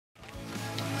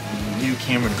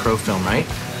Cameron Crowe film, right?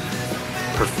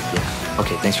 Perfect, yeah.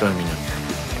 Okay, thanks for letting me know.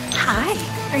 Hi.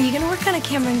 Are you gonna work on a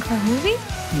Cameron Crowe movie?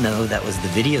 No, that was the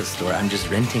video store. I'm just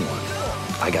renting one.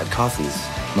 I got coffees.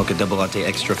 Mocha double latte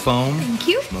extra foam. Thank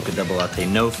you. Mocha double latte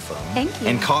no foam. Thank you.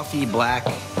 And coffee black,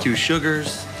 2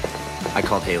 sugars. I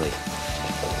called Haley.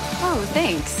 Oh,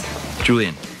 thanks.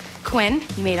 Julian. Quinn,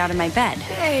 you made out of my bed.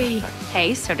 Hey.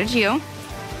 Hey, so did you.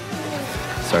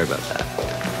 Sorry about that.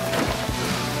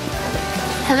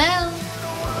 Hello.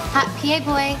 Hot PA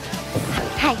boy.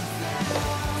 Hi.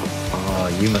 Oh,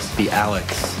 you must be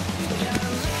Alex.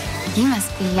 You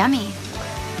must be yummy.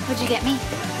 What'd you get me?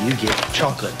 You get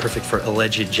chocolate, perfect for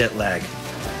alleged jet lag.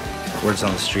 Words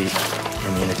on the street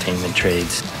and the entertainment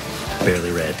trades.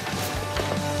 Barely read.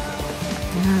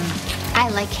 I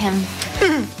like him.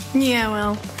 Yeah,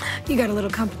 well, you got a little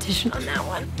competition on that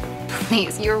one.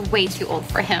 Please, you're way too old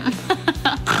for him.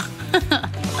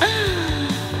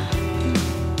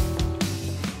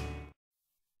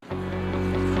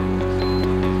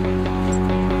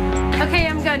 Okay,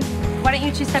 I'm good. Why don't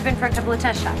you two step in for a couple of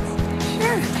test shots?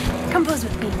 Sure. Come pose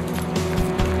with me.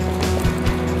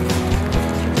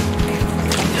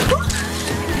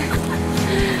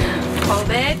 Hold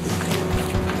it.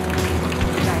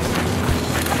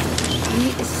 He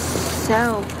is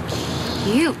so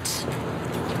cute.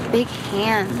 Big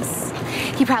hands.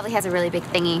 He probably has a really big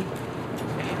thingy.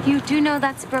 You do know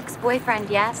that's Brooke's boyfriend,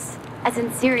 yes? As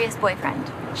in serious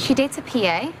boyfriend. She dates a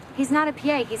PA? He's not a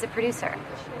PA, he's a producer.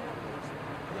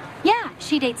 Yeah,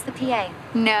 she dates the PA.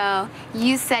 No,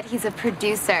 you said he's a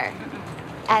producer.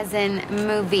 As in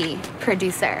movie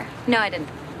producer. No, I didn't.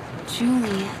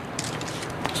 Julian.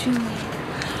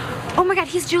 Oh my God,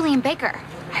 he's Julian Baker.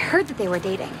 I heard that they were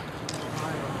dating.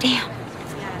 Damn.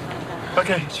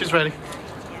 Okay, she's ready.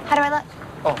 How do I look?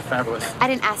 Oh, fabulous. I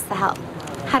didn't ask the help.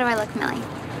 How do I look, Millie?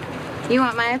 You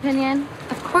want my opinion?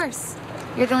 Of course.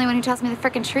 You're the only one who tells me the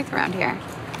frickin' truth around here.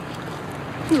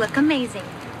 You look amazing.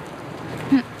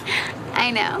 I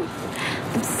know.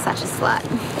 I'm such a slut.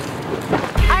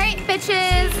 All right,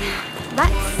 bitches.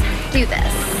 Let's do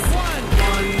this.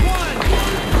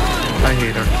 I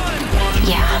hate her.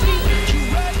 Yeah.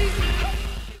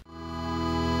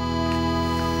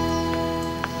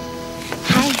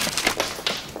 Hi.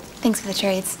 Thanks for the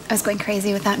trades. I was going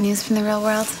crazy without news from the real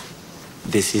world.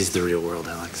 This is the real world,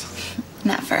 Alex.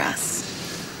 Not for us.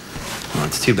 Well,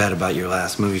 it's too bad about your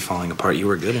last movie falling apart. You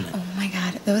were good in it. Oh my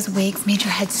God, those wigs made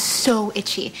your head so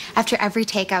itchy. After every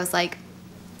take, I was like,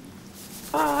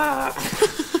 ah.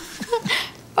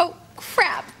 Oh,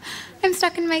 crap. I'm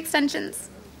stuck in my extensions.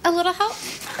 A little help?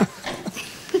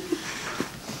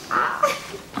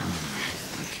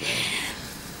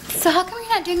 So how come you're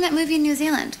not doing that movie in New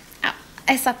Zealand? Oh,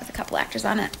 I slept with a couple actors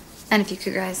on it. And a few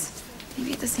crew guys.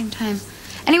 Maybe at the same time.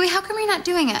 Anyway, how come you're not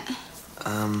doing it?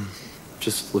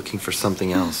 Just looking for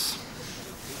something else.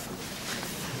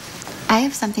 I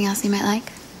have something else you might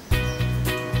like.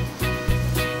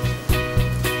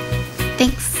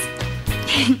 Thanks.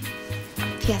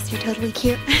 P.S. You're totally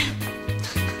cute.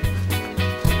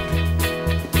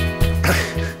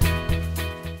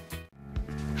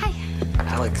 Hi.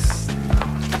 Alex.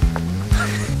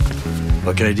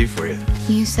 What can I do for you?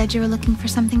 You said you were looking for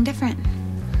something different.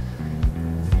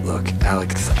 Look,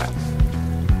 Alex.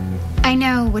 I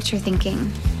know what you're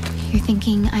thinking. You're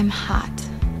thinking I'm hot.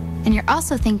 And you're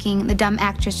also thinking the dumb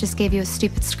actress just gave you a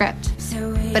stupid script.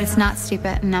 But it's not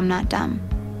stupid, and I'm not dumb.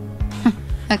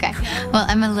 Okay, well,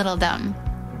 I'm a little dumb.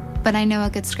 But I know a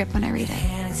good script when I read it.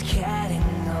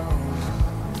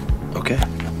 Okay,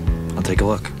 I'll take a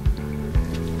look.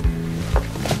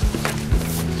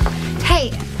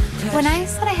 Hey, when I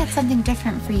said I had something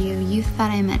different for you, you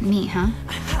thought I meant me, huh?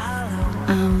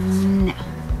 No.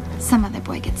 Some other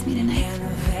boy gets me tonight.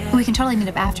 We can totally meet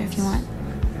up after if you want.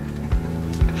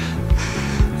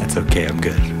 That's okay, I'm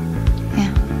good.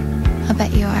 Yeah, I'll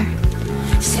bet you are.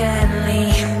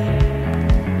 Suddenly